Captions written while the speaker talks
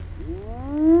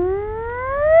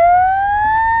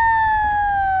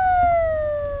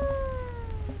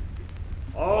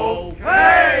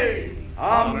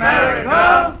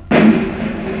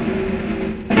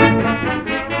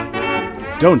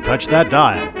Don't touch that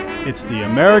dial. It's the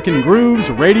American Grooves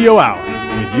Radio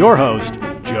Hour with your host,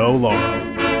 Joe Lauro.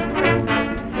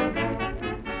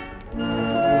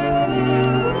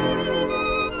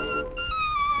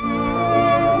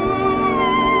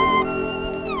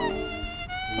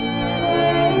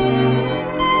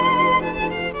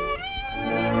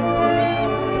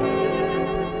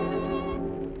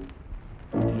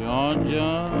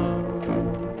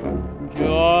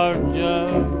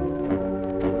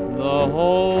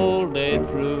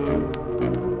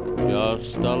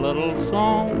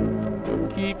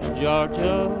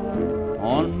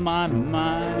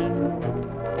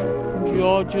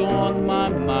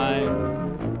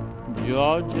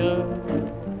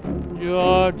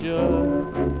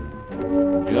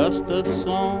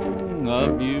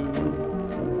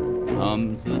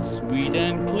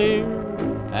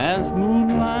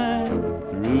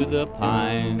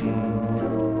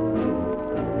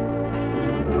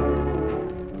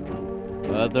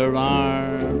 Other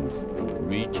arms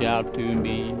reach out to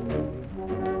me,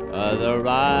 other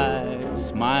eyes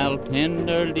smile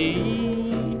tenderly.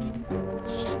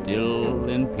 Still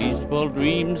in peaceful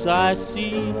dreams I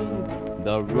see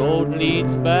the road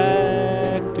leads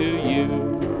back to you.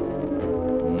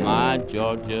 My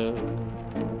Georgia,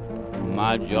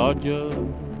 my Georgia,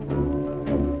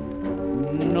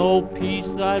 no peace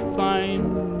I find,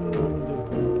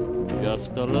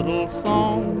 just a little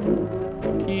song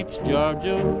keeps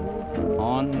Georgia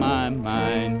on my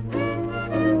mind.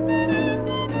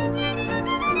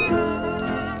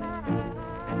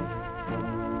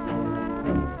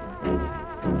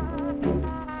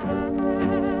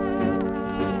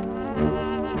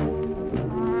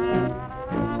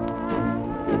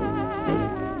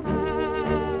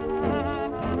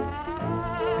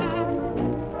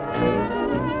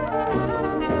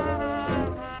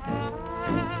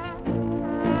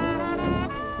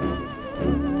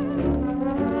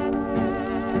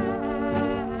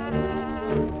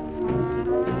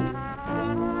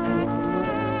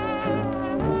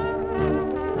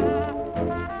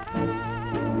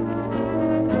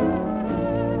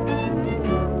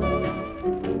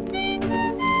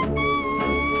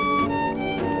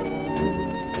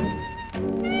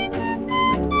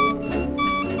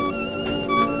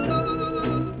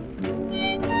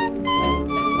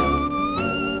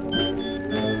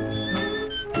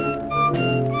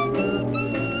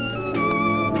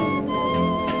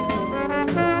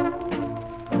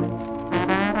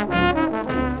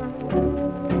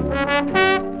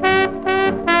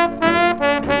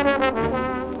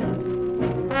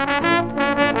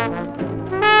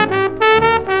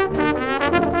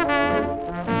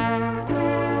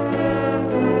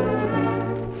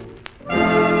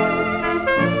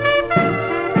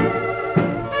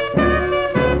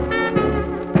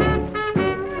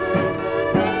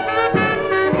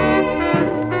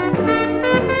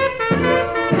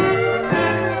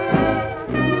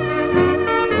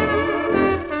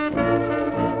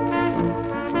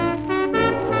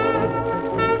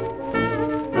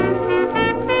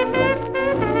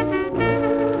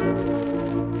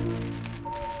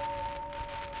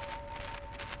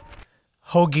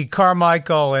 Hoagy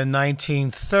Carmichael in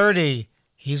 1930,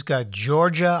 he's got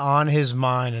Georgia on his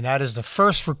mind, and that is the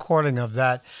first recording of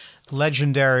that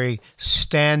legendary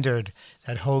standard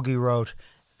that Hoagy wrote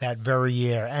that very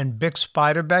year. And Bix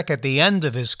Beiderbecke, at the end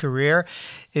of his career,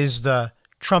 is the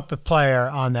trumpet player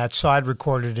on that side,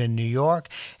 recorded in New York.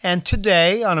 And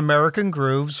today on American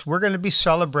Grooves, we're going to be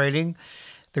celebrating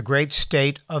the great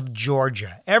state of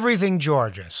Georgia. Everything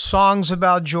Georgia. Songs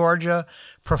about Georgia,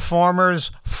 performers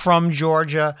from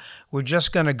Georgia. We're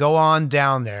just going to go on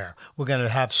down there. We're going to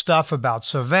have stuff about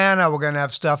Savannah. We're going to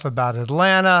have stuff about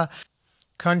Atlanta.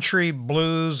 Country,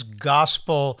 blues,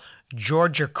 gospel.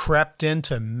 Georgia crept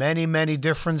into many, many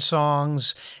different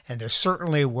songs. And there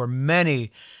certainly were many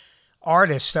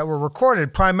artists that were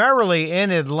recorded primarily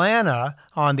in Atlanta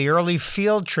on the early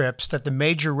field trips that the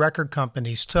major record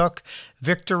companies took.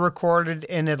 Victor recorded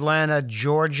in Atlanta,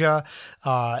 Georgia,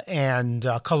 and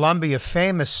Columbia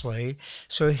famously.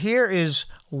 So here is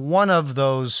one of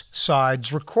those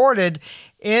sides recorded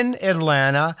in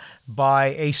Atlanta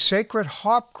by a sacred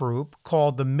harp group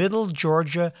called the Middle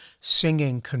Georgia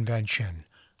Singing Convention,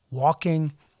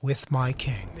 Walking with My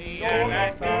King.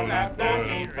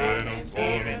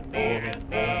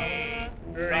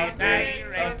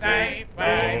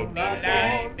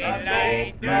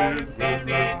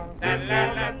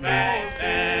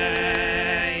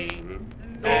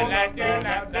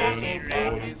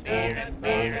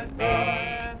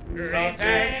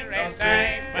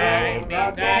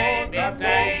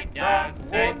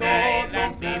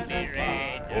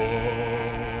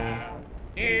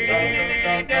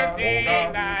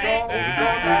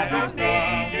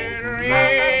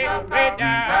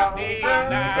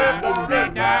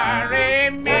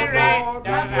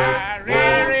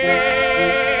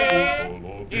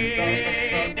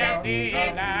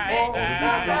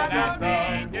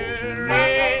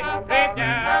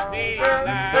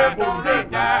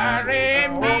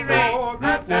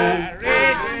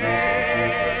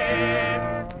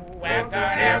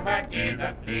 Wherever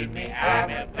Jesus lead me, I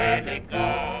will gladly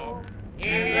go. He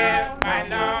is my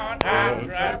Lord, I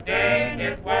trust in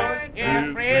His word.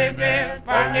 His praises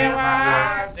forever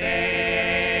I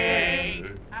sing.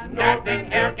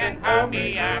 Nothing else can harm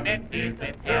me, I'm in peace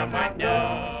with Him, I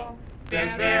know.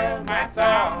 This is my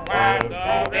song, while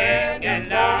going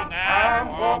along, I'm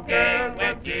walking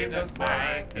with Jesus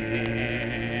my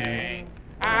King.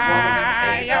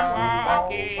 I am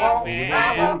walking with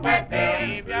my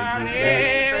Savior,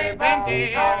 living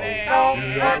daily.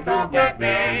 Just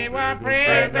say what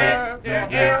praises to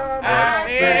Him I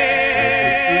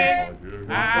sing.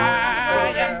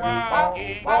 I am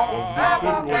walking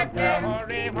on with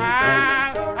glory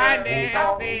while I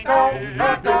live in glory,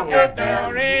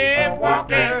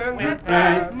 walking with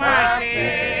Christ my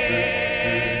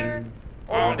King.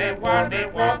 Only one day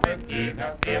walk with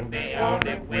Jesus is the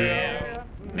only will.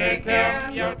 Make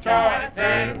Him your choice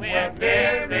and we'll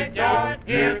still rejoice.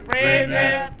 His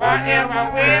praises forever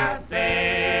we'll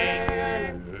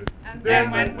sing. And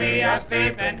then when we are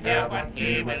safe in heaven,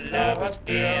 He will love us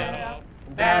still.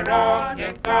 That wrong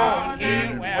is gone,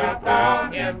 He will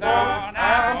come His own.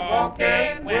 I'm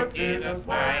walking with Jesus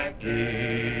my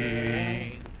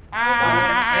King.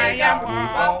 I am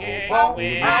walking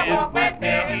with my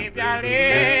Savior,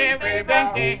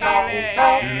 living daily.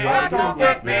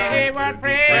 Just say what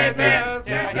praises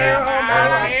to Him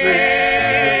I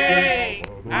sing.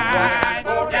 I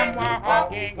am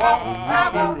walking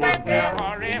on with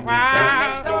glory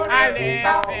while I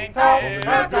live in glory,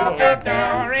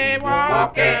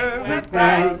 walking with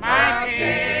Christ my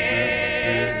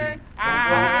King.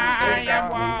 I am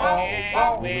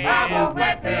walking with my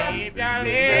Savior,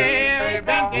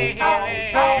 living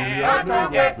daily.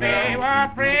 Just say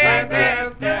what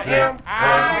praises to Him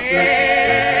I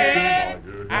sing.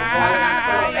 I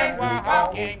am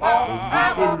walking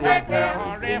on with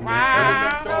glory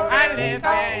while I live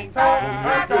in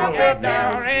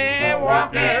glory,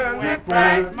 walking with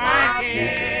Christ my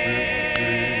King.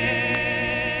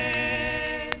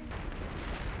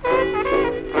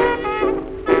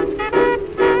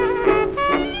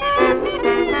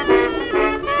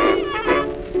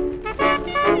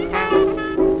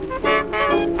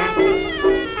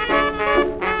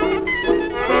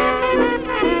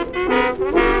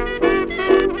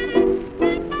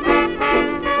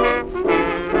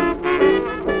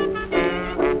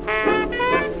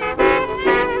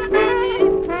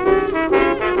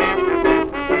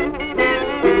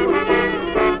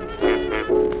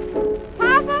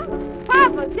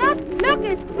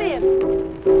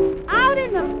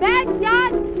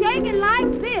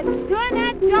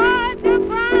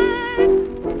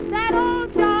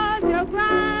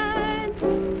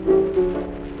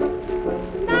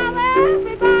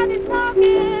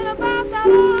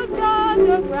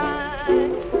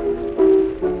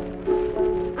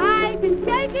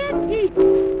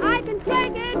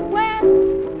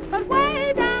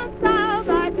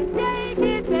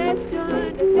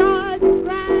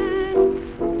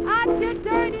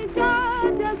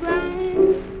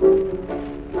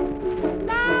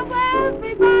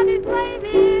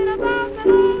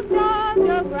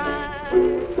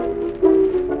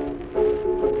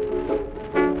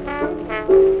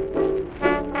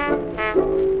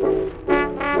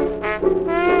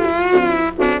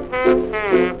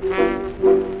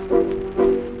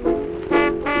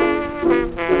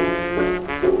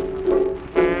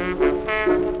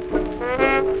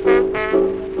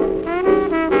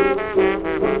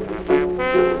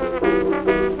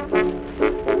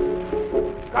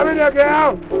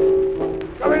 Gal.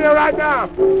 Come in here right now.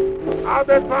 I've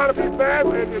been trying to be fast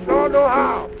and you don't know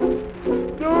how.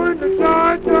 Doing the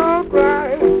joy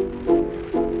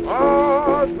crying.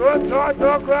 Oh, joy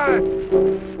crying.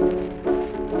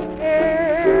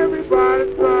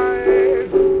 Everybody's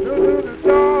trying to do the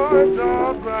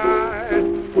joy crying.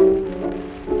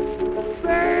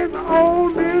 Same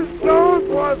old Miss Jones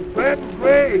was betting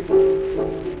great.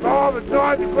 Saw the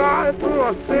Georgia crying through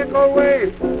a single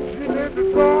way. She did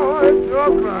the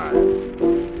Georgia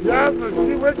crying. Yes, and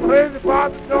she went crazy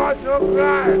about the Georgia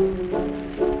crying.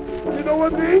 You know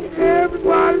what I mean?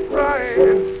 Everybody's crying.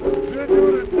 You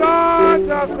do the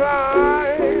Georgia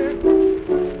crying.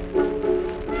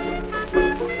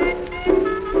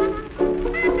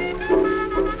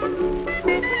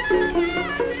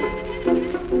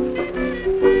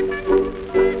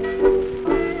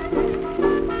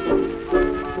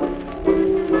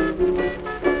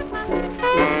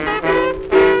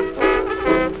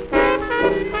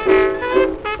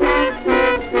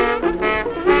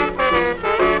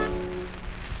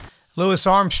 Louis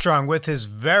Armstrong with his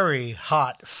very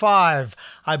hot five.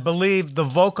 I believe the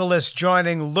vocalist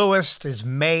joining Louis is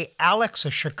May Alex, a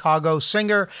Chicago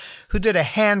singer who did a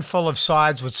handful of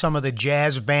sides with some of the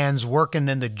jazz bands working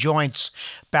in the joints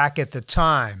back at the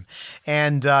time.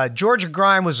 And Georgia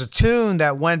Grime was a tune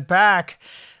that went back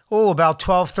about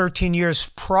 12, 13 years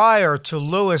prior to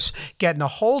Louis getting a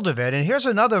hold of it. And here's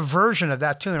another version of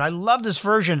that tune. I love this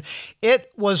version.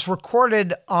 It was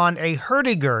recorded on a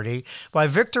hurdy-gurdy by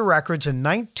Victor Records in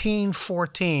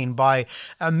 1914 by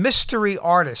a mystery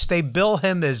artist. They bill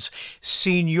him as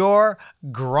Signor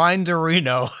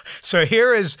Grinderino. So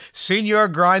here is Signor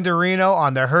Grinderino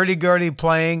on the hurdy-gurdy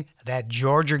playing that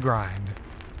Georgia Grind.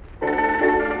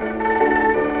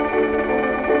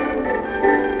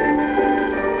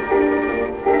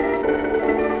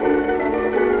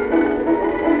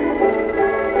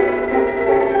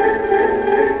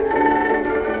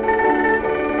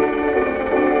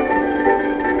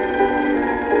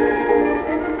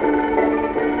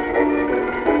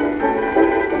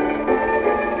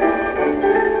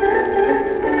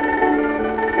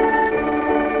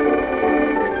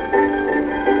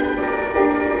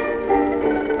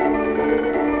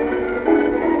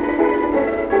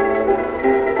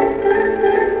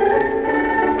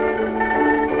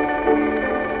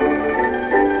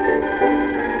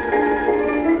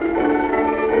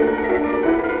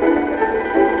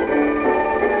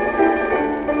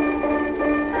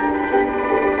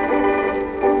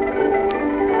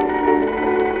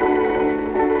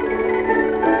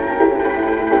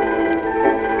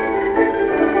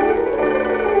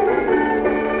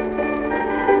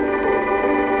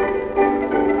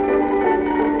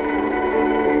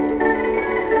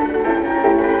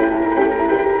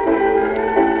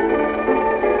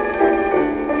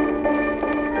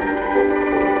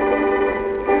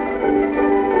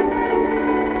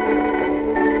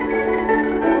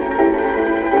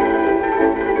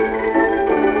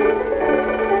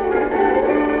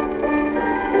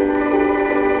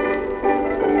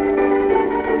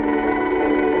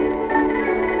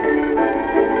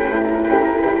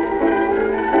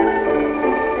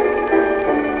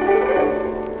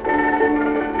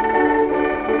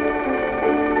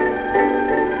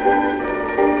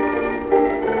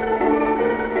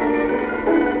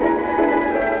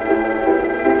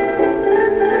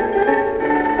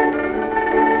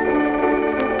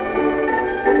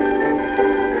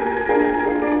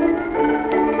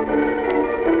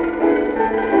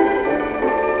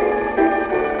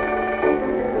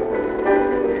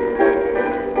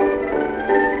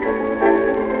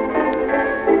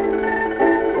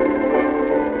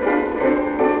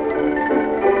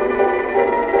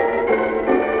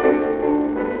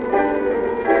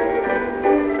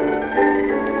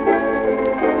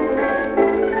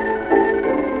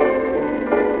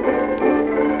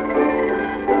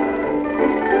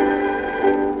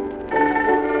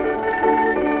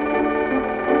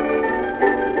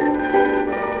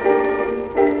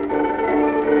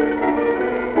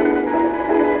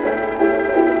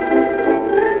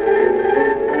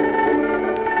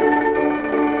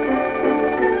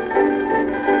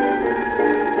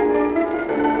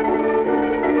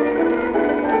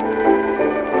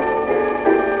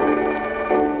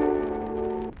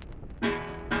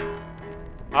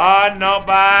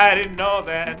 Nobody know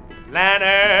that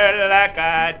Atlanta like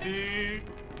I do.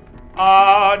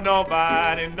 Oh,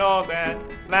 nobody know that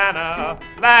Atlanta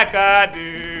like I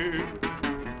do.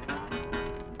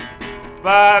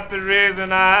 But the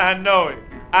reason I know it,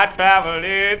 I travel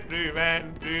it through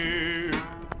and through.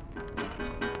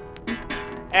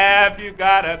 If you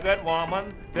got a good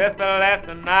woman, that's the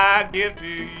lesson I give to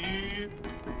you.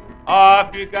 Oh,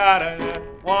 if you got a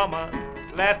good woman,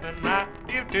 lesson I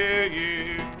give to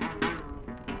you.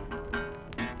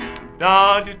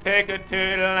 Don't you take her to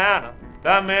Atlanta,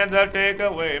 the men will take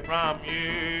away from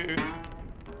you.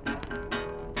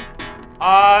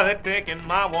 Oh, they're taking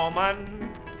my woman,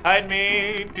 hide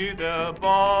me to the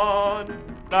bone.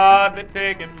 Lord, they're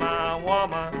taking my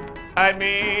woman, hide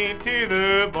me to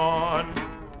the bone.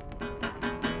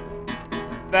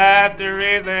 That's the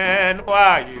reason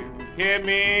why you hear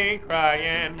me cry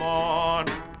and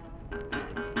mourn.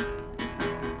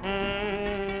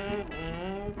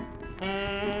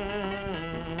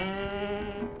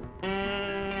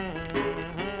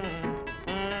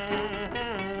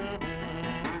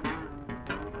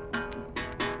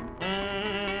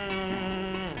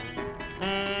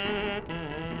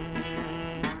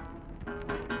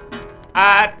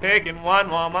 I've taken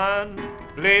one woman,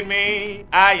 believe me,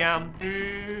 I am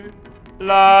through.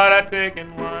 Lord, I've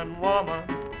taken one woman,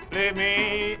 believe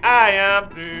me, I am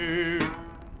through.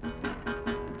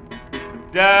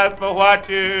 just for what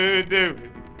you do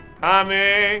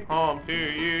coming home to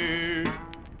you.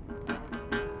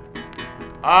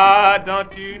 Ah,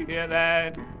 don't you hear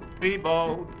that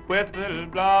steamboat whistle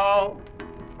blow?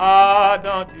 Ah,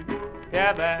 don't you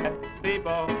hear that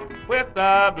steamboat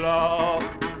whistle blow?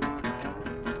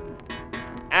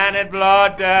 And it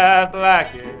blows just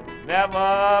like it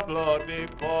never blowed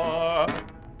before.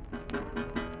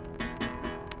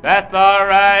 That's all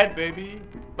right, baby,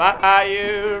 but how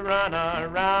you run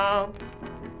around.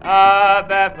 Ah,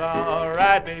 that's all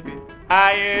right, baby, how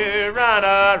you run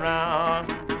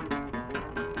around.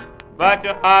 But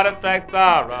your heart is like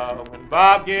sorrow when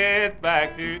Bob gets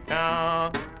back to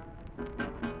town.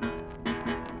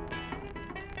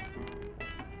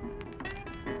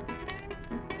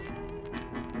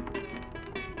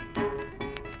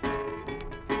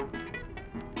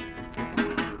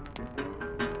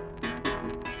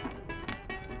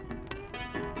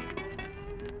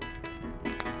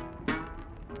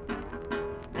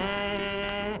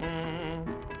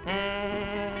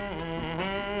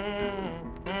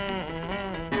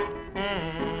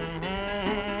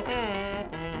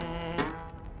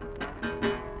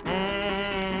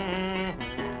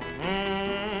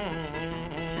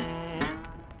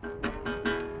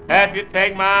 If you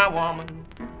take my woman,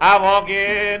 I won't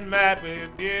get mad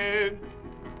with you.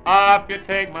 Or if you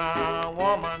take my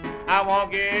woman, I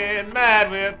won't get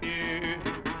mad with you.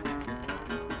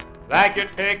 Like you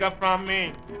take her from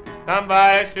me,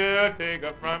 somebody should take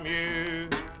her from you.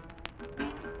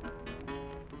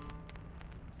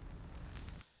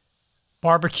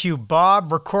 Barbecue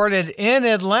Bob recorded in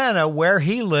Atlanta, where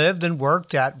he lived and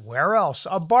worked at, where else?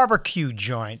 A barbecue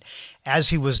joint, as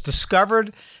he was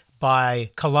discovered by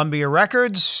Columbia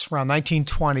Records around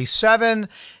 1927.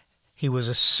 He was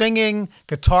a singing,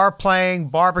 guitar-playing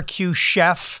barbecue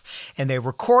chef, and they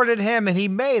recorded him, and he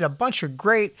made a bunch of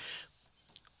great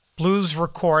blues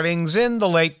recordings in the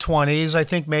late 20s. I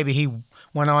think maybe he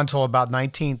went on till about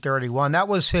 1931. That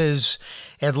was his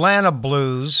Atlanta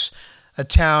blues, a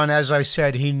town, as I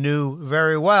said, he knew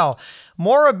very well.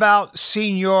 More about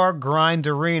Signor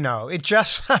Grinderino,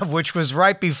 which was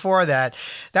right before that.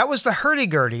 That was the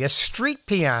hurdy-gurdy, a street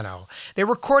piano. They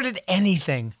recorded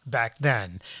anything back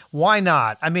then. Why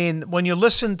not? I mean, when you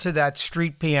listen to that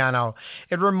street piano,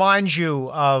 it reminds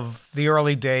you of the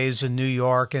early days in New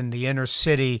York and the inner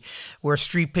city, where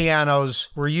street pianos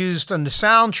were used on the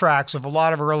soundtracks of a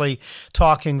lot of early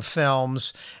talking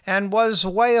films and was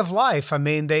a way of life. I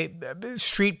mean,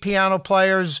 street piano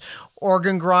players,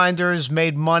 organ grinders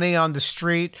made money on the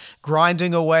street,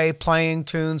 grinding away, playing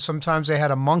tunes. Sometimes they had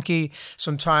a monkey.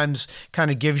 Sometimes kind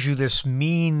of gives you this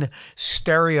mean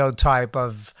stereotype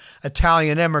of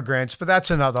Italian immigrants, but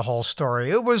that's another whole story.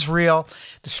 It was real.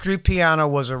 The street piano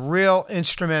was a real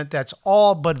instrument that's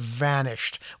all but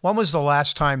vanished. When was the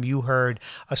last time you heard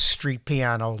a street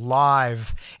piano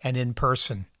live and in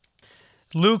person?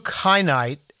 Luke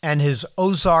Hynite and his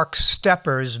Ozark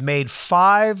Steppers made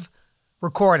 5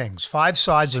 recordings, 5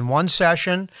 sides in one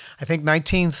session, I think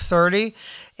 1930,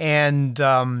 and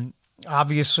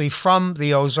obviously from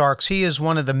the Ozarks. He is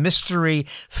one of the mystery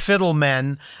fiddle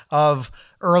men of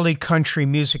early country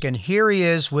music, and here he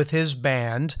is with his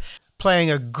band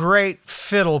playing a great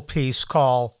fiddle piece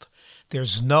called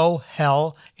There's No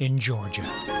Hell in Georgia.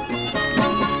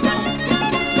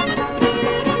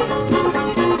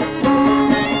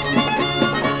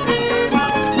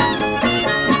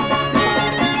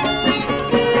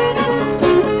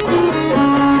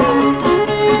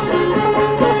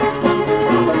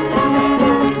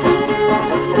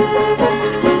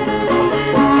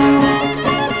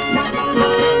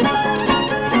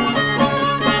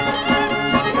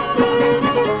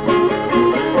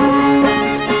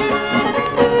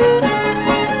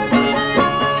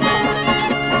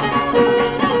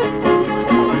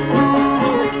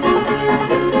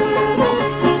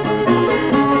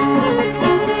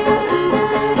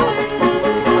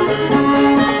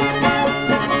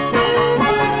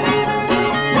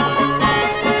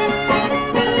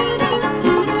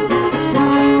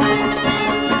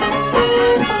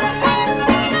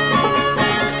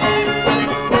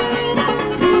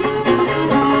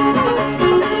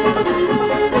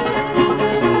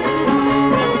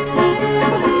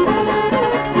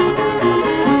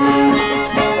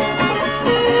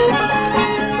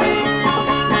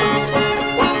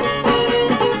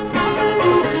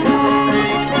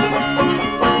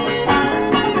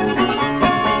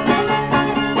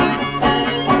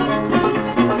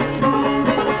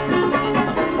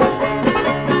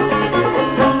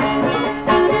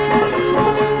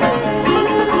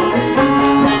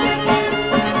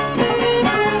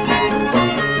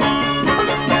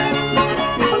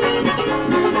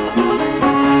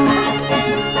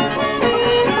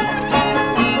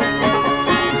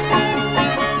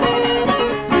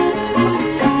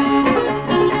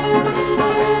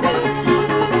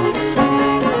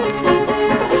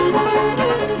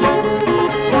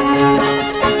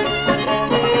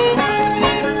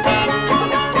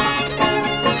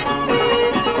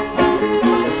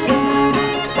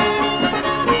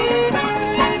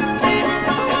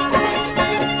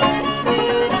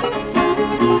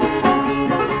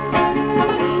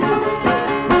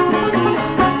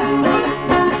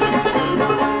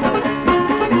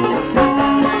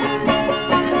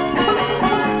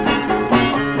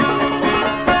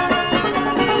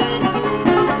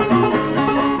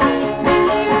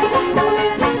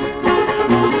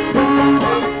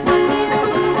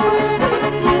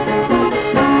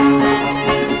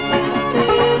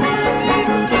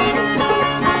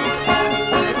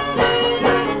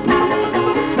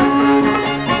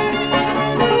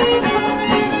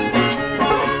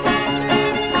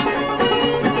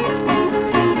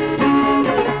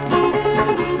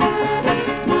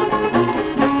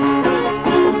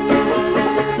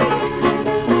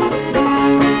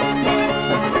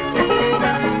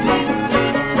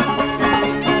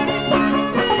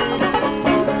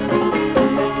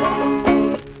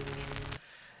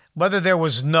 Whether there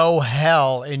was no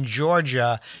hell in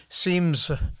Georgia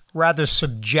seems rather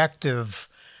subjective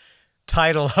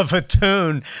title of a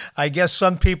tune. I guess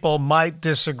some people might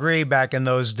disagree back in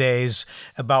those days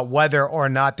about whether or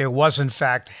not there was in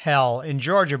fact hell in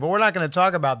Georgia, but we're not going to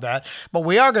talk about that. But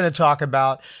we are going to talk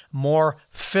about more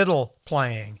fiddle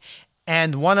playing.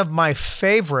 And one of my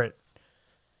favorite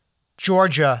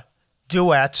Georgia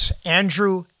duets,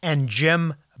 Andrew and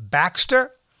Jim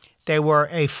Baxter. They were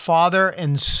a father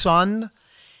and son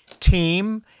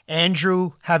team.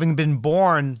 Andrew having been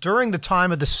born during the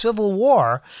time of the Civil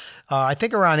War, I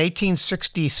think around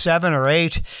 1867 or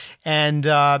 8, and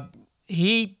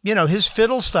his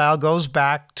fiddle style goes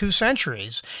back 2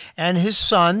 centuries. And his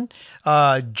son,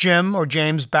 Jim or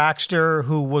James Baxter,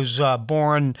 who was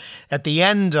born at the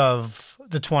end of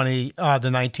the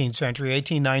 19th century,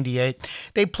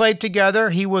 1898. They played together.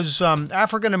 He was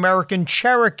African-American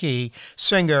Cherokee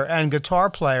singer and guitar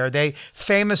player. They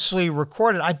famously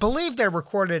recorded, I believe they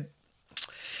recorded,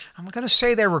 I'm going to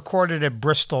say they recorded at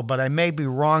Bristol, but I may be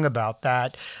wrong about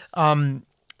that.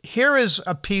 Here is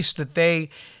a piece that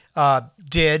they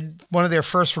did, one of their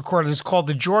first recordings called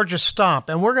the Georgia Stomp.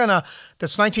 And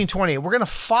that's 1928. We're going to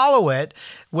follow it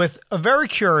with a very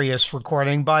curious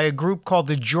recording by a group called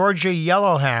the Georgia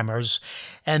Yellowhammers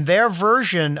and their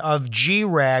version of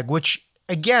G-Rag, which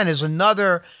again is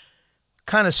another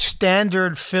kind of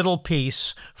standard fiddle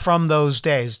piece from those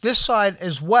days. This side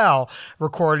as well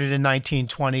recorded in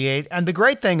 1928. And the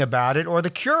great thing about it, or the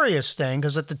curious thing,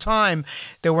 because at the time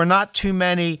there were not too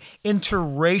many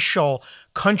interracial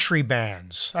country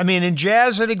bands. I mean, in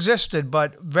jazz it existed,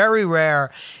 but very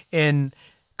rare in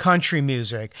country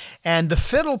music. And the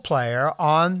fiddle player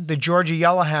on the Georgia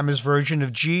Yellowhammers version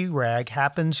of G-Rag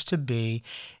happens to be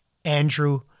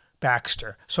Andrew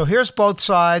Baxter. So here's both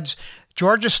sides.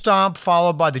 Georgia Stomp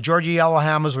followed by the Georgia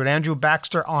Yellowhammers with Andrew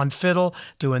Baxter on fiddle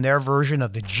doing their version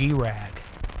of the G-Rag.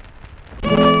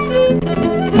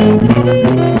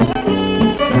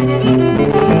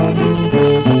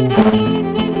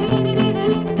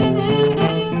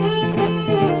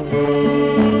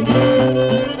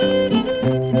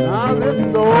 Now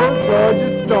listen to old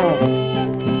Georgia Stomp.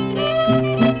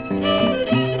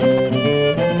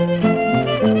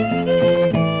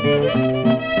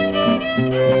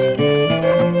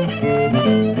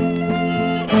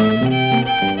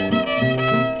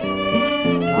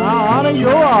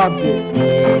 Your object.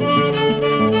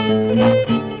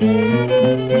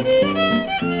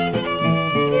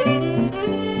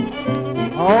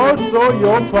 Also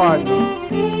your partner.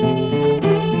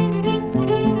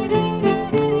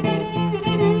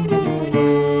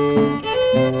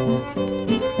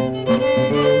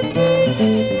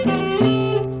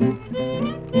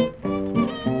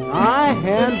 My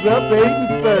hands up 8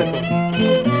 and 30.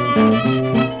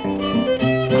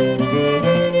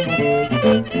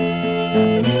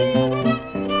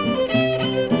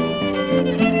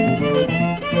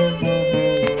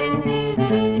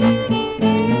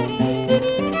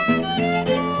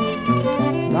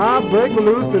 Break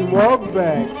loose and walk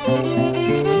back.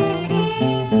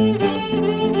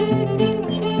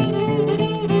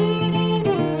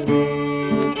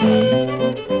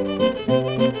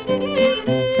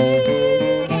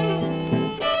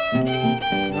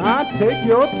 Now take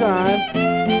your time.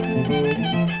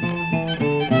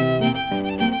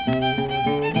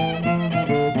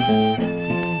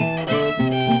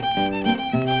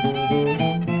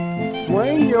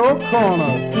 Swing your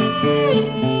corner.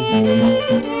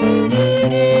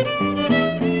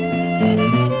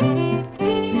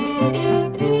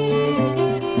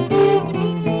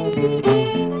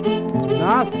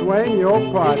 Now swing your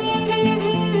partner.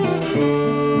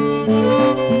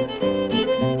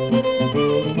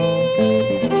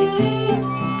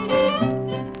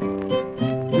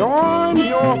 Join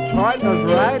your partner's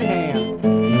right hand.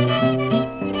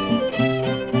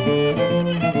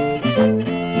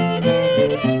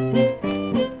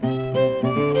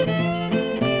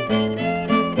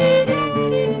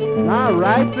 Now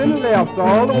right and left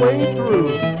all the way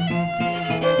through.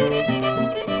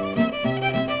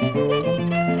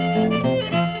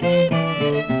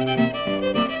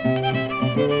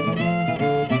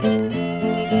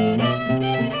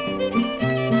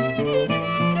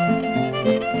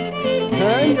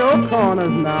 Turn your corners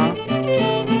now.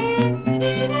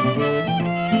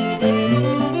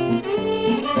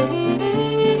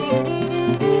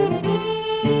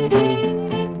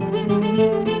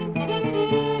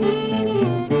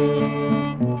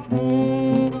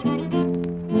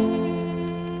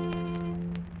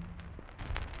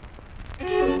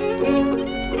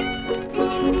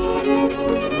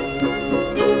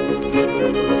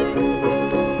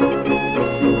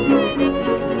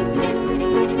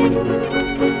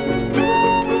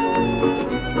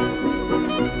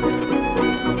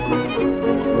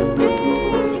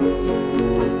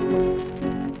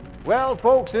 Well,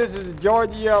 folks, this is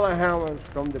Georgie Yellowhammers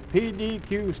from the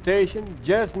PDQ station,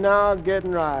 just now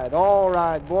getting right. All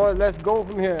right, boys, let's go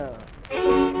from here.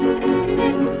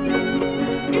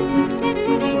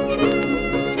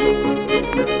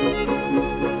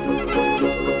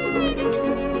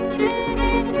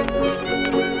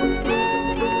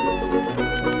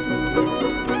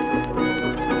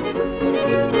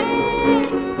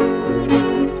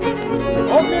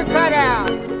 Open your cutout.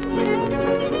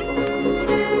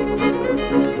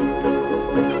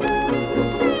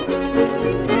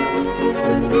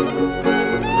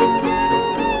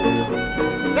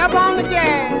 Step on the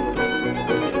gas.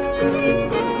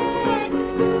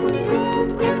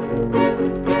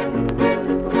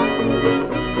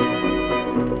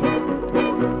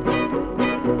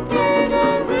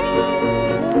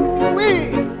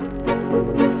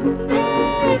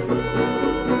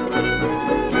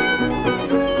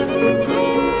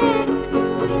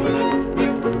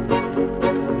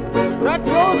 Let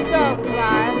your stuff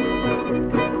fly.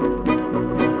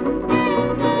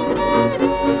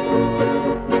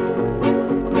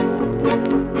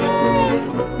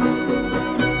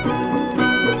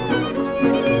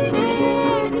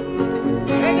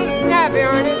 Make it snappy,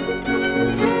 Ernie.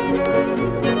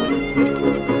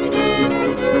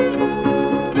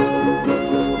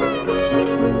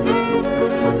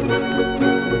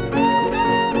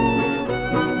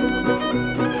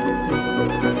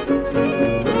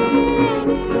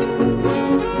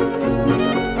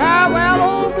 Farewell,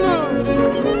 old blues.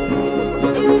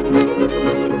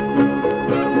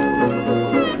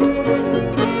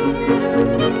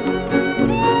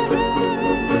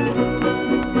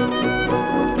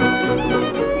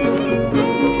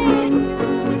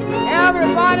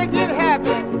 Everybody get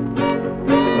happy.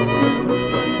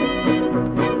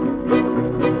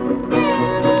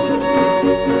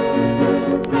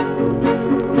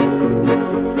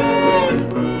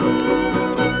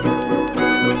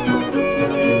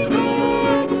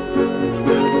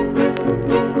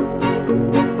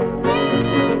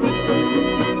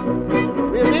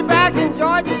 We'll be back in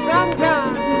Georgia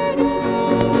sometime.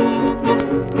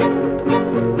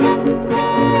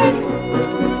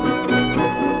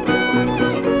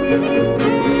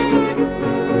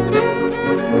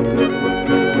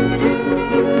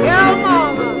 Tell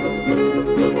Mama.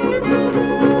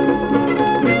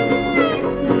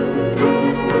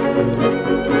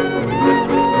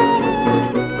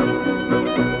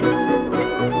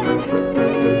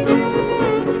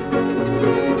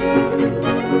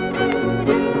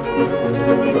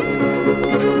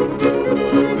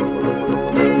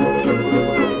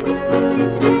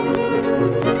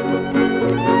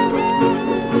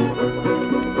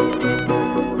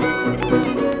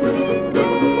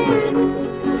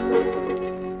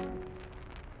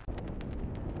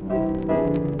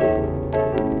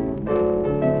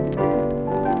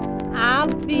 I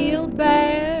feel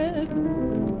bad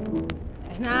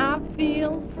and I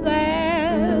feel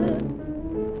sad,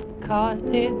 'cause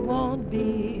it won't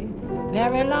be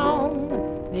very long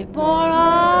before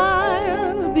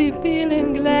I'll be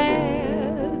feeling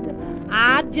glad.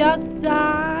 I just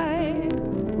sigh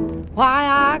why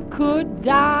I could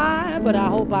die, but I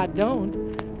hope I don't,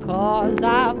 'cause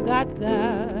I've got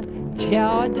the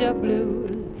Georgia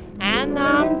blues, and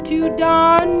I'm too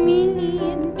darn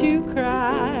mean to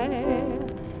cry.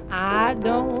 I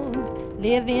don't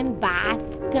live in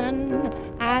Boston,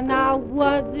 and I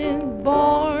wasn't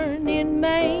born in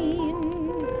Maine.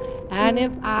 And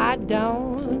if I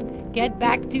don't get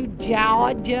back to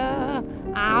Georgia,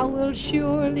 I will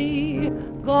surely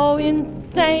go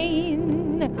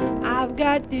insane. I've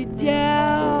got the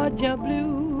Georgia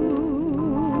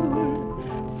blues,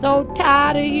 so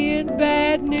tired of hearing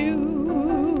bad news.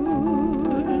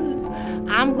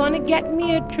 I'm gonna get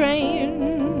me a train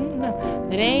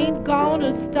that ain't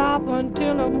gonna stop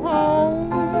until I'm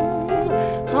home,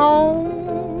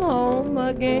 home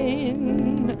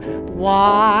again.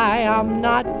 Why I'm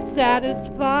not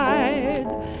satisfied,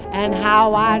 and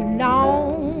how I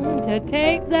long to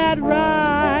take that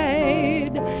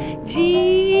ride.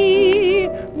 Gee,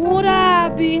 would I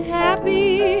be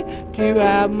happy to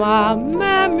have my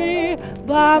mammy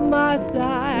by my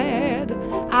side.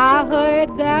 I heard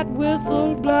that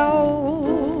whistle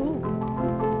blow,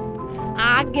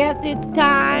 I guess it's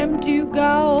time to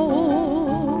go,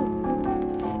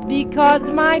 because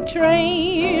my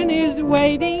train is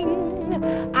waiting.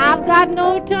 I've got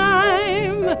no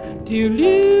time to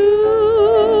lose.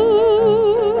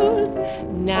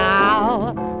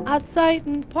 Now a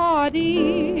certain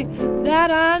party that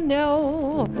I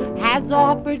know has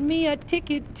offered me a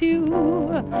ticket to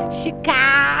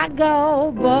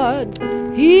Chicago, but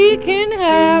he can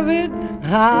have it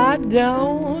I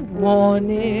don't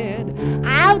want it.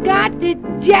 I've got the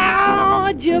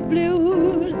Georgia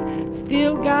blues,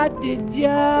 still got the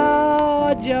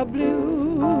Georgia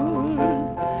blues.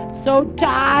 So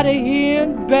tired of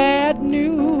hearing bad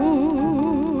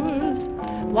news.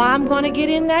 Well, I'm gonna get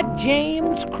in that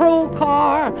James Crow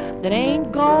car that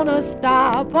ain't gonna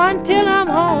stop until I'm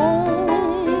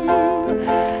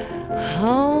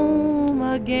home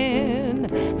again.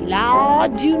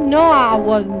 Lord, you know I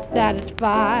wasn't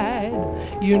satisfied.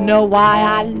 You know why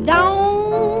I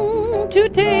long to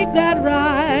take that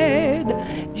ride.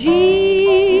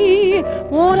 Gee,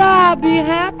 won't I be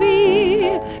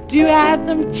happy to have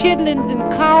some chitlins and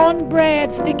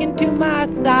cornbread sticking to my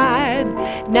side.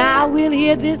 Now we'll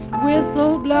hear this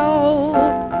whistle blow.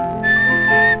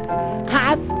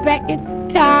 I expect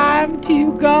it's time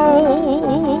to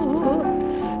go.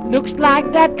 Looks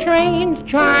like that train's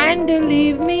trying to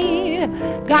leave me.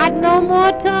 Got no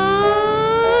more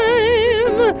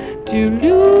time to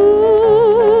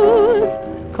lose.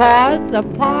 'Cause the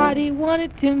party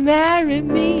wanted to marry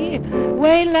me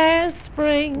way last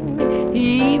spring.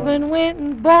 He even went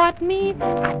and bought me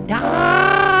a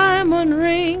diamond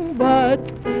ring. But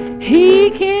he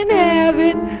can have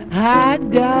it, I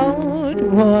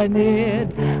don't want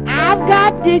it. I've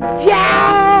got the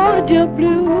Georgia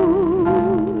blues.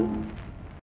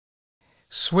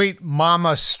 Sweet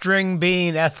Mama String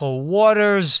Bean Ethel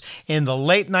Waters in the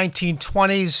late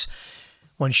 1920s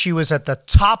when she was at the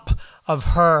top of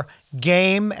her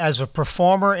game as a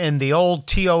performer in the old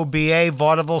TOBA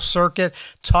vaudeville circuit,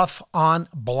 Tough on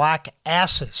Black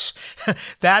Asses.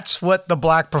 That's what the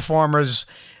black performers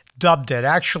dubbed it.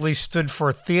 Actually stood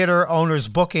for Theater Owners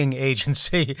Booking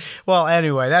Agency. Well,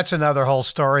 anyway, that's another whole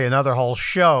story, another whole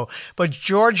show. But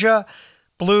Georgia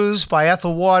Blues by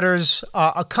Ethel Waters,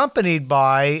 accompanied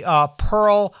by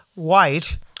Pearl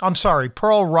Wright,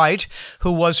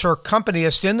 who was her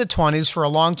accompanist in the 20s for a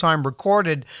long time,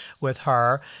 recorded with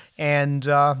her. And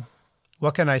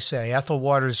what can I say? Ethel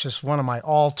Waters is just one of my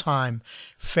all-time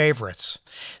favorites.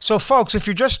 So, folks, if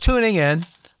you're just tuning in,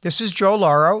 this is Joe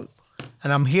Lauro,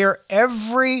 and I'm here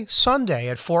every Sunday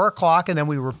at 4 o'clock, and then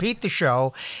we repeat the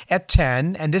show at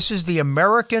 10. And this is the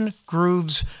American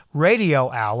Grooves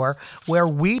Radio Hour, where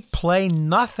we play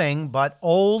nothing but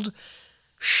old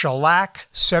shellac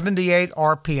 78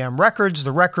 RPM records,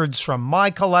 the records from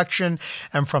my collection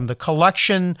and from the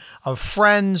collection of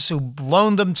friends who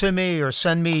loan them to me or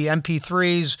send me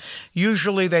MP3s.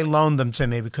 Usually they loan them to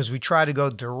me because we try to go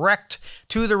direct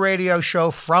to the radio show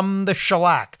from the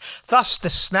shellac. Thus the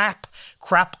snap,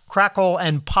 crackle,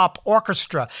 and pop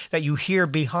orchestra that you hear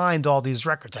behind all these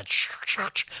records.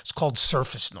 It's called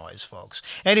surface noise, folks.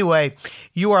 Anyway,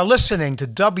 you are listening to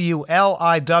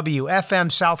WLIW FM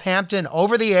Southampton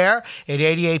over the air at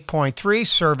 88.3,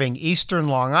 serving eastern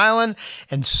Long Island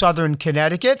and southern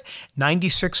Connecticut,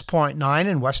 96.9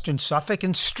 in western Suffolk,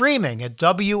 and streaming at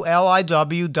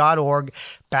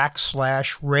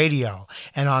WLIW.org/radio.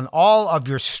 And on all of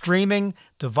your streaming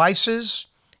devices,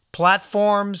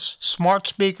 platforms, smart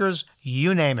speakers,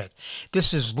 you name it.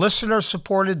 This is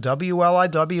listener-supported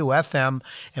WLIW-FM,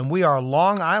 and we are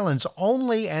Long Island's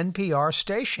only NPR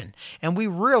station. And we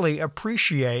really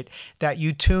appreciate that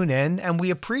you tune in, and we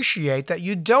appreciate that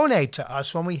you donate to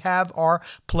us when we have our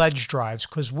pledge drives,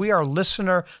 because we are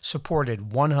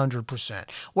listener-supported 100%.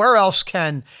 Where else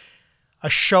can a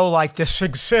show like this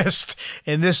exist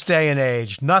in this day and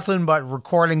age? Nothing but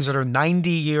recordings that are 90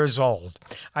 years old.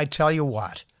 I tell you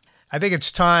what. I think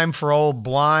it's time for old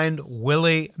blind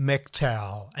Willie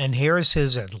McTell, and here's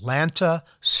his Atlanta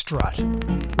Strut.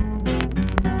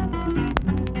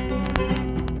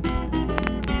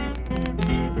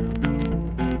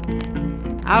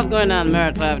 I was going down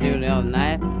Merritt Avenue the other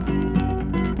night.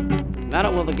 Met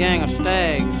up with a gang of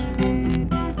stags.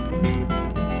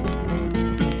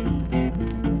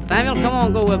 Samuel, come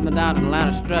on, go with me down to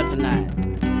Atlanta Strut tonight.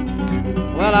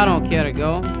 Well, I don't care to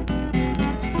go.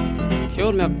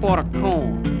 Showed me a quart of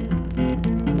corn.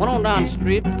 Went on down the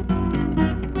street.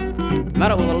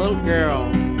 Met up with a little girl.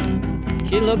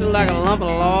 She looked like a lump of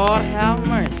Lord have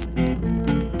mercy.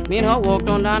 Me and her walked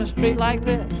on down the street like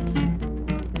this.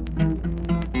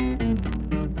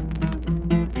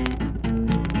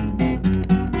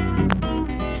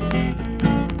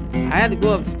 I had to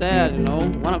go upstairs, you know.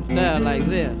 Went upstairs like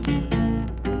this.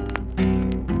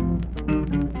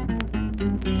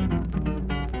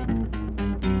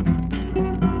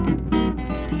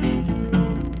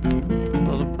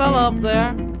 Up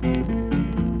there,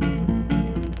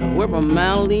 whip a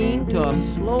mandolin to a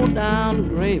slow down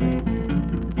gravy.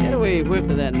 Get away, whip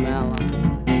to that mandolin.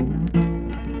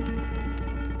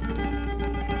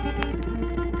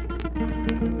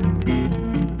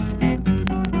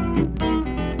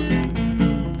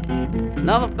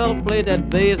 Another fellow played that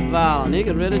bass violin. He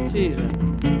could really tease her.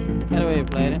 That's the way he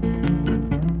played it.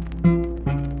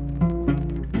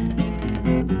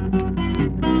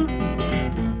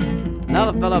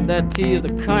 Another fellow up there teased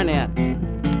the cornet.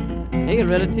 He could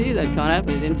really tease that cornet,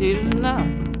 but he didn't tease it enough.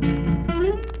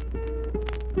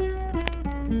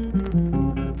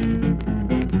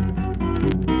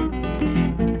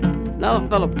 Another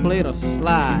fellow played a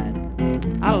slide.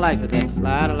 I liked that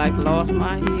slide. I like to lost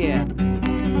my ear.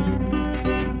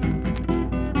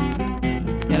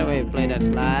 Get away and play that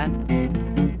slide.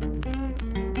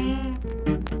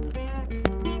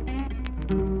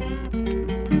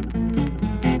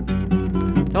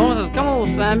 Told us, come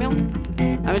on, Samuel.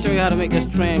 Let me show you how to make this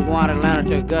train go out of Atlanta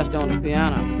to Augusta on the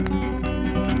piano.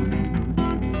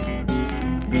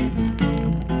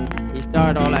 He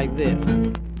started all like this.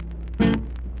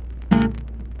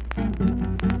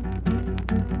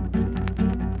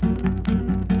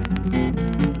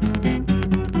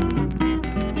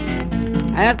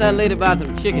 I asked that lady about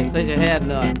some chickens, said she had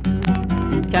none.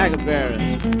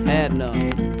 Cackleberries, had none.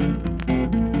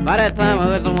 By that time I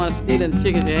heard someone stealing the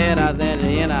chickens she had out there in the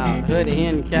hen house. Heard the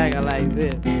hen cackle like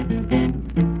this.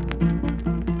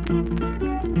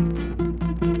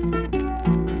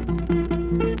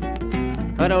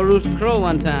 Heard a rooster crow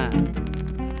one time.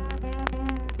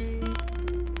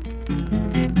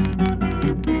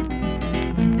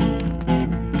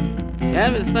 She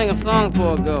asked me to sing a song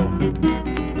for her go.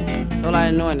 Told I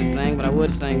didn't know anything, but I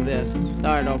would sing this.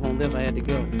 Started off on this, I had to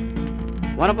go.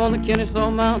 Went up on the Kennesaw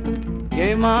Mountain,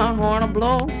 gave my horn a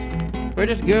blow.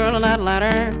 Prettiest girl in that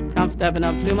ladder come stepping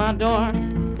up to my door.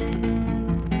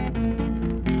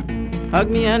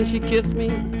 Hugged me and she kissed me,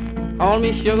 called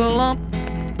me sugar lump.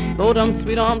 Both them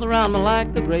sweet arms around me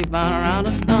like the grapevine around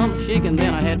a stump. Shaking,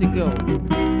 then I had to go.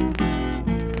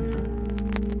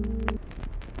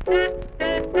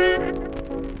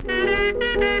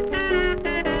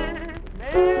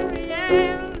 Mary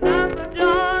Ann loves a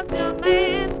Georgia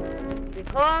man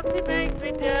because he makes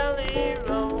me jelly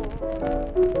roll.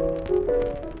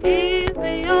 He's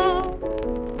the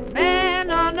only man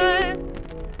on earth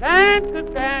that could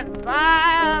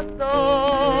satisfy a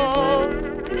soul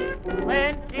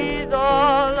when she's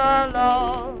all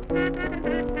alone.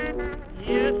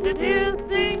 You should hear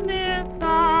sing this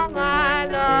song, I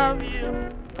love you,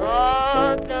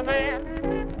 Georgia man.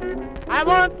 I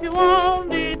want you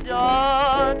only,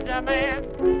 Georgia man.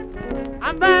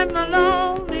 I'm by my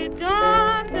lonely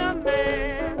Georgia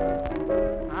man.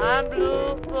 I'm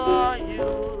blue for you.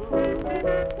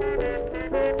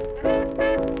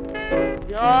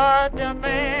 Georgia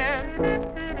man,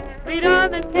 sweeter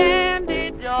than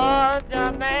candy,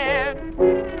 Georgia man.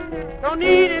 So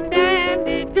neat and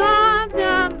dandy,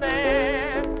 Georgia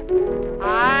man.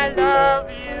 I love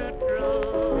you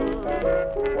true.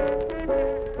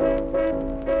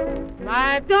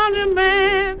 My Georgia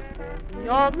man,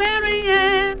 your Mary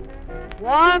Ann,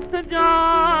 wants a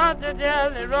Georgia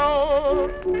jelly roll.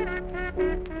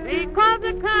 Because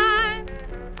the kind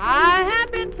I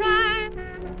have been trying,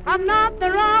 I'm not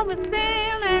the wrong with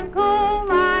stale and cold.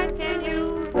 I can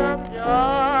use some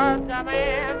Georgia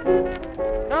man.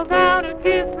 Knows how to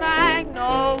kiss like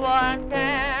no one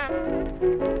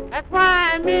can. That's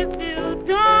why I miss you,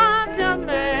 Georgia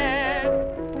man,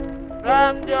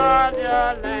 from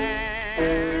Georgia land.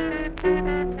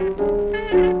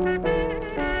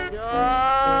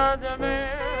 Georgia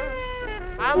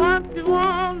man, I want you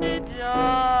only,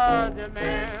 Georgia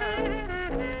man.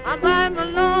 I'm by my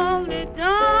lonely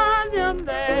Georgia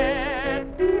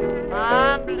man.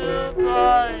 I'm blue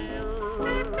for you.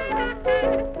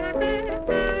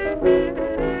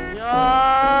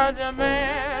 Georgia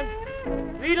man,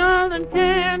 sweeter than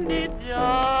candy,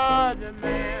 Georgia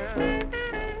man.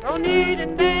 So neat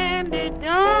and dandy,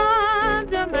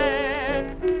 Georgia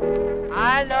man.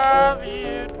 I love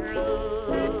you true.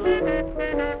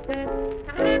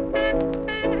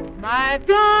 My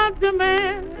Georgia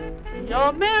man,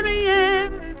 your Mary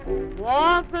Ann,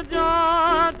 wants a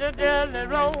Georgia jelly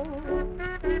roll.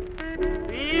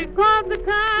 Because the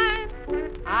kind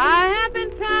I have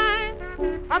been trying,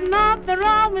 I'm not the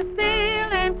wrong with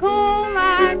steel and coal.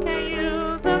 I can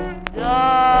use a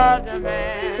Georgia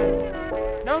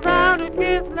man. Knows how to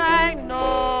kiss like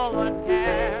no one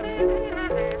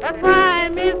can. That's why I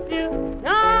miss you,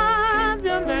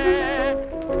 Georgia man,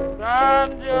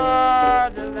 from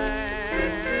Georgia land.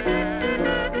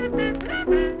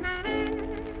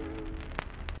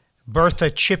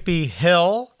 Bertha Chippy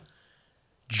Hill,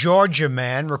 Georgia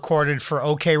Man, recorded for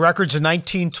OK Records in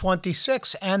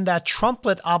 1926, and that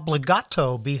trumpet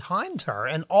obbligato behind her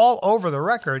and all over the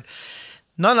record,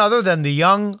 none other than the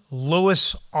young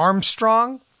Louis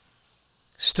Armstrong,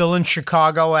 still in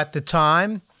Chicago at the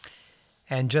time,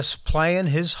 and just playing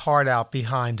his heart out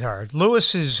behind her.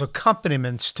 Lewis's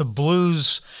accompaniments to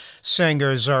blues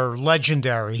singers are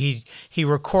legendary. He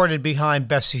recorded behind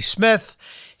Bessie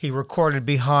Smith. He recorded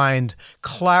behind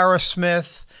Clara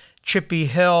Smith, Chippy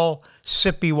Hill,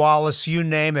 Sippy Wallace, you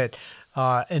name it,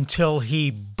 until he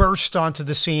burst onto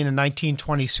the scene in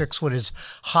 1926 with his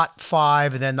Hot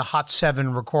 5 and then the Hot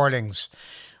 7 recordings.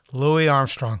 Louis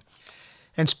Armstrong.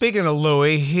 And speaking of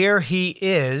Louis, here he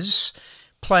is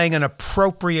playing an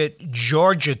appropriate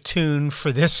Georgia tune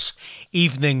for this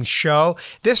evening's show.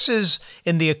 This is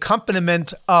in the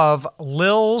accompaniment of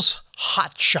Lil's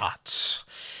Hot Shots,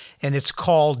 and it's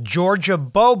called Georgia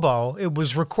Bobo. It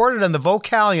was recorded on the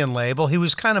Vocalion label. He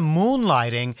was kind of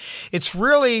moonlighting. It's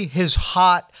really his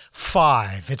Hot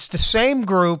 5. It's the same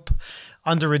group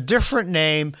under a different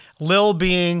name, Lil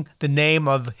being the name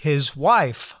of his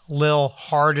wife, Lil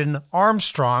Hardin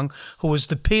Armstrong, who was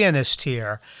the pianist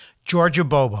here. Georgia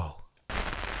Bobo.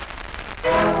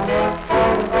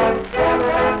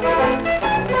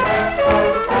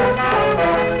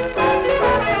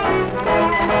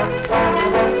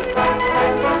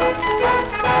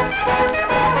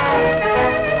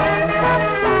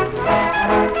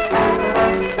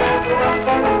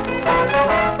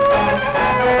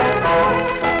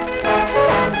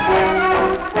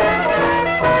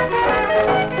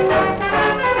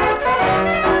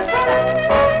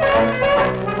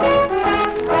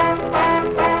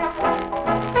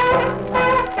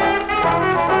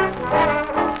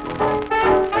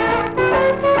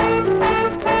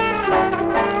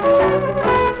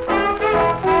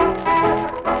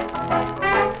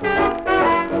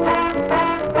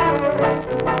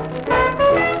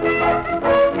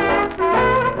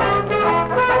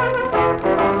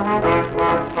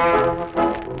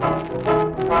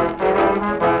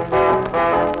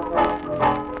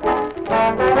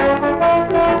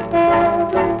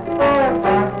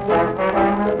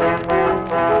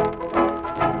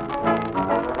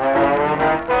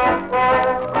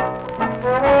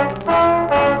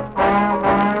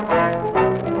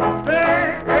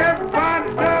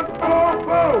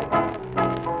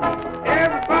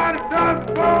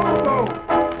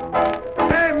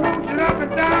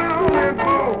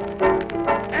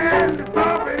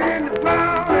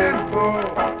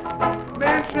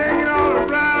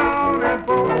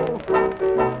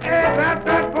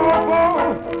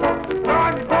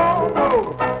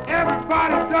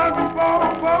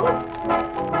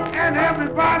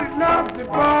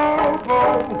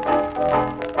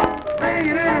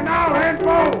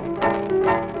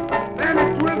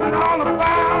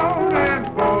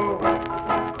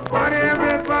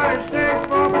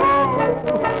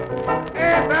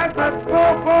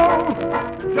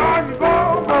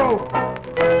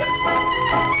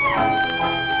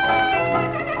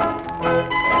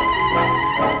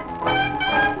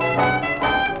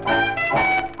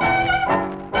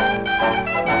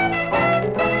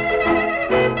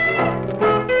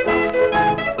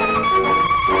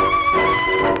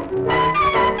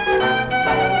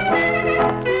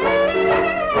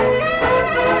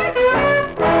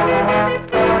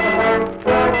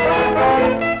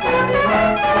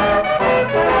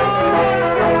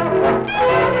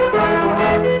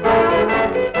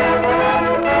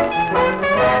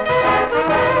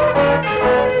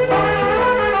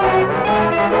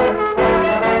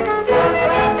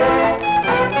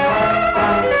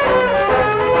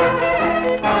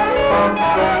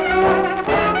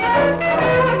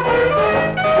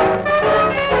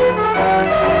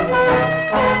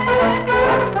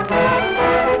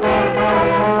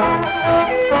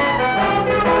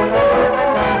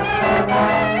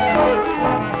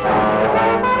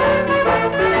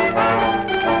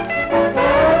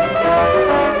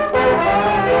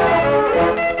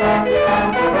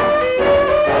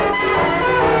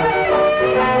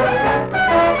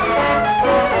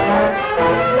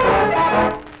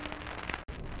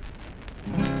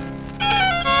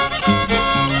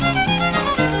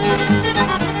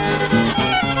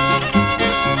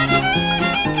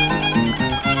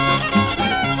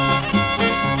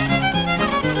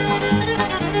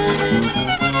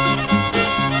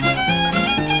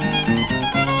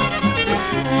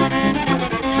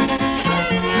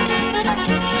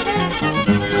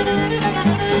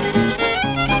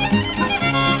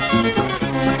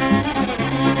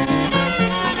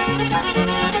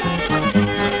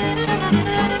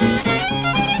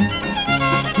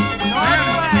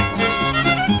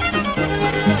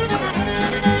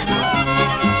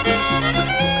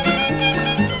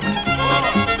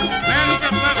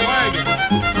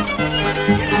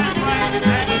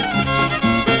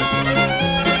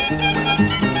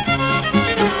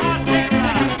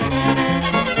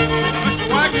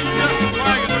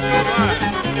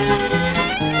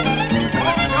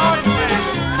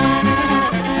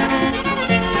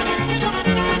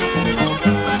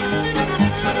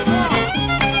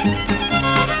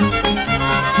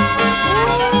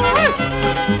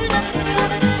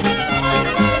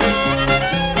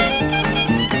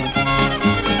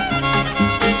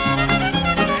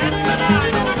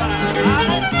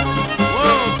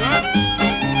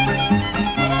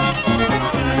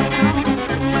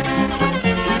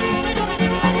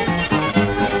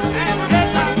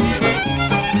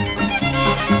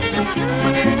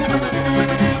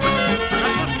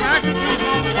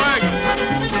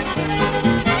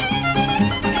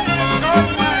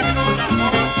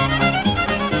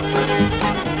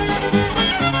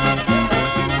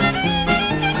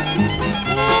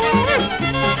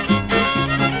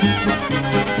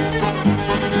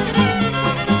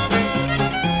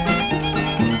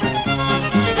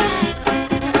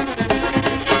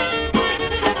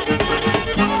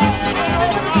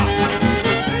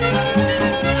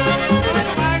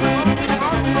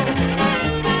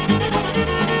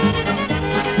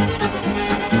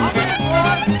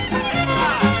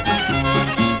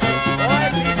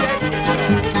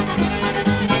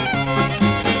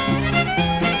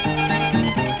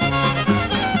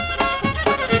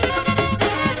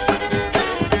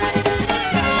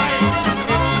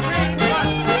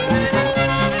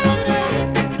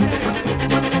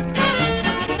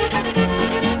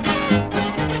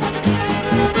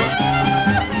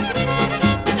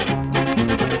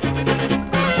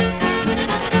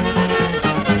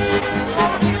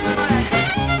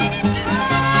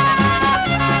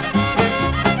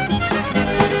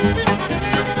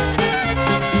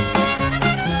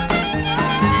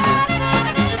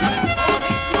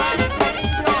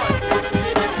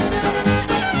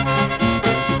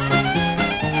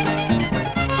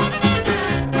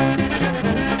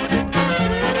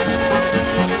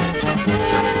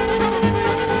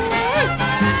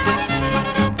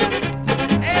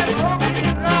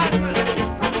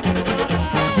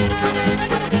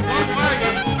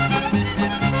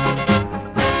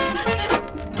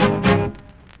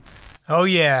 Oh,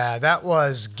 yeah, that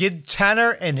was Gid Tanner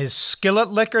and his Skillet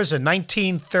Lickers in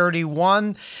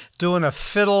 1931 doing a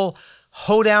fiddle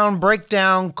hoedown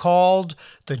breakdown called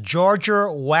the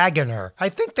Georgia Wagoner. I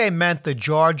think they meant the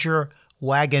Georgia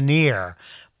Wagoneer,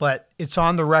 but it's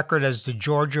on the record as the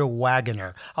Georgia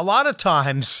Wagoner. A lot of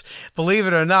times, believe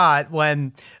it or not,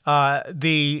 when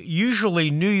the usually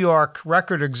New York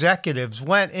record executives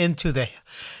went into the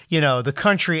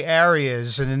country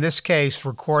areas, and in this case,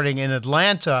 recording in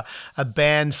Atlanta, a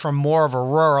band from more of a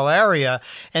rural area,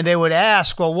 and they would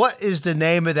ask, well, what is the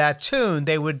name of that tune?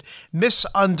 They would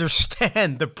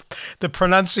misunderstand the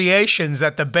pronunciations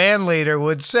that the band leader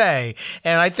would say.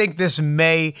 And I think this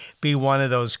may be one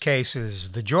of those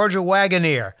cases. The Georgia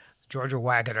Wagoneer. Georgia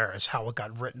Wagoner is how it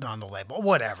got written on the label.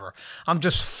 Whatever. I'm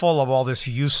just full of all this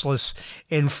useless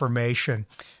information.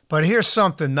 But here's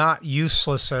something not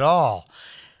useless at all.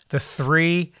 The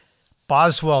three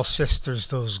Boswell sisters,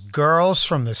 those girls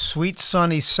from the sweet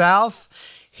sunny South,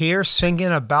 here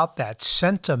singing about that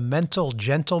sentimental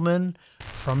gentleman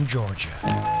from Georgia.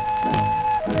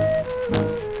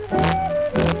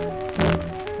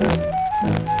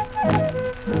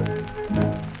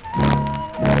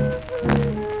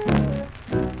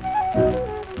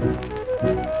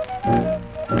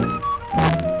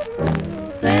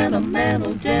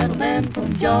 Sentimental gentleman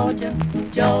from Georgia,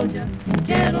 Georgia,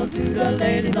 gentle to the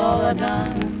ladies all the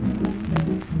time.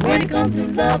 When it comes to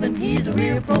loving, he's a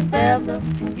real professor,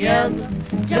 yes,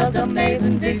 just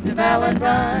amazing Dixie Valley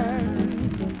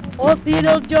rhyme. Oh, see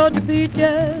those Georgia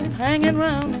peaches hanging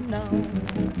round him now,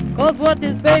 'cause what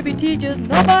this baby teaches,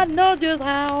 nobody knows just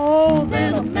how. Oh,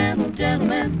 sentimental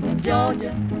gentleman from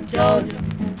Georgia, Georgia,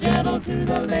 gentle to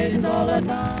the ladies all the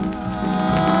time.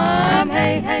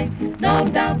 Hey, hey, no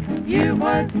doubt you've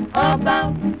heard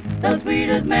about the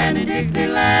sweetest man in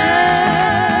Dixieland.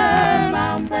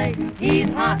 I'll say he's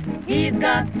hot, he's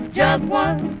got just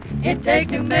what it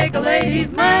takes to make a lady's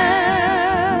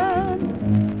man.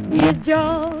 He's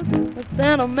George, a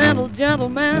sentimental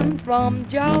gentleman from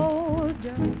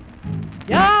Georgia,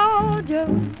 Georgia,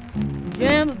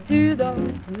 gentle to the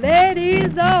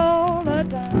ladies all the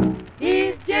time.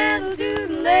 He's gentle to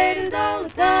the ladies all the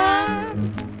time.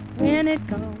 When it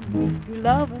comes to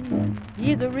loving,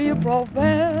 he's a real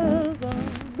professor.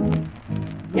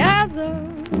 Yes, sir,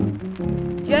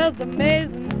 just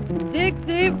amazing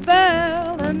Dixie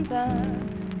Valentine,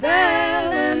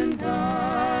 Valentine.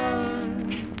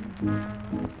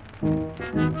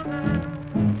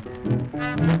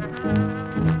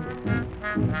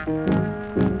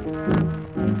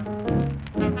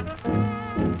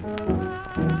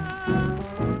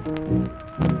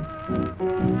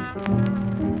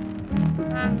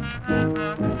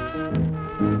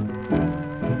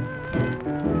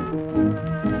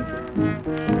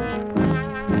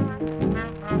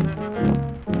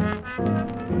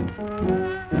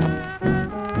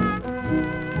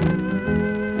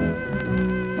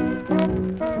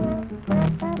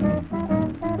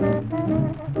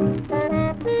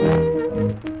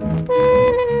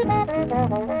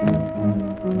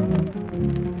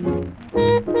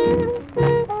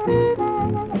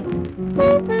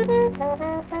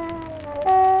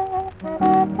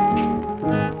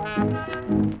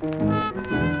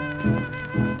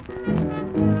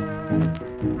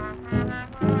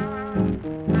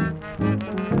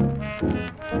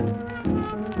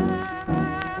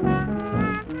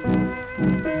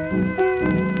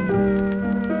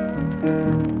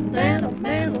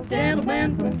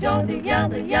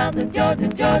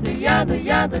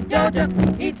 Georgia,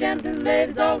 he gentle to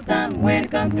ladies all the time. When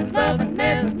it comes to loving,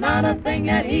 there's not a thing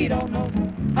that he don't know.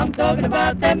 I'm talking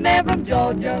about that man from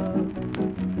Georgia.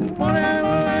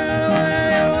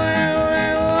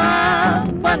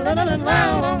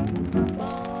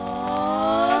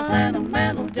 Oh,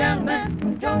 sentimental gentleman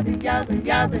from Georgia, yada,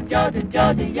 yada, Georgia,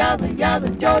 Georgia, yada, yada,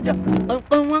 Georgia.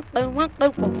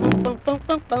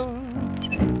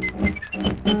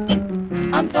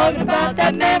 I'm talking about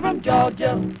that man from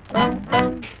Georgia.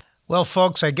 Well,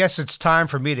 folks, I guess it's time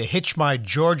for me to hitch my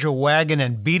Georgia wagon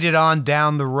and beat it on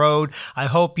down the road. I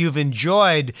hope you've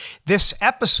enjoyed this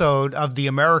episode of the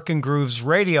American Grooves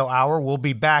Radio Hour. We'll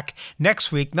be back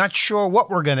next week. Not sure what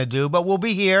we're going to do, but we'll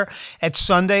be here at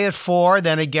Sunday at 4,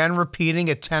 then again repeating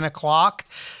at 10 o'clock.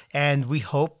 And we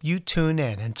hope you tune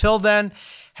in. Until then,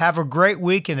 have a great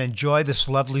week and enjoy this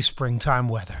lovely springtime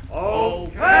weather.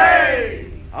 Okay,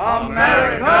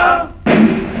 America!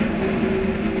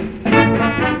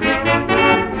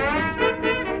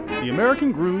 The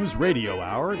American Grooves Radio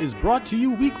Hour is brought to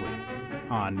you weekly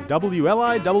on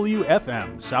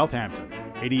WLIW-FM Southampton,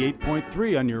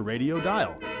 88.3 on your radio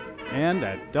dial, and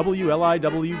at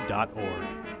WLIW.org.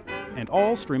 and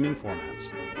all streaming formats.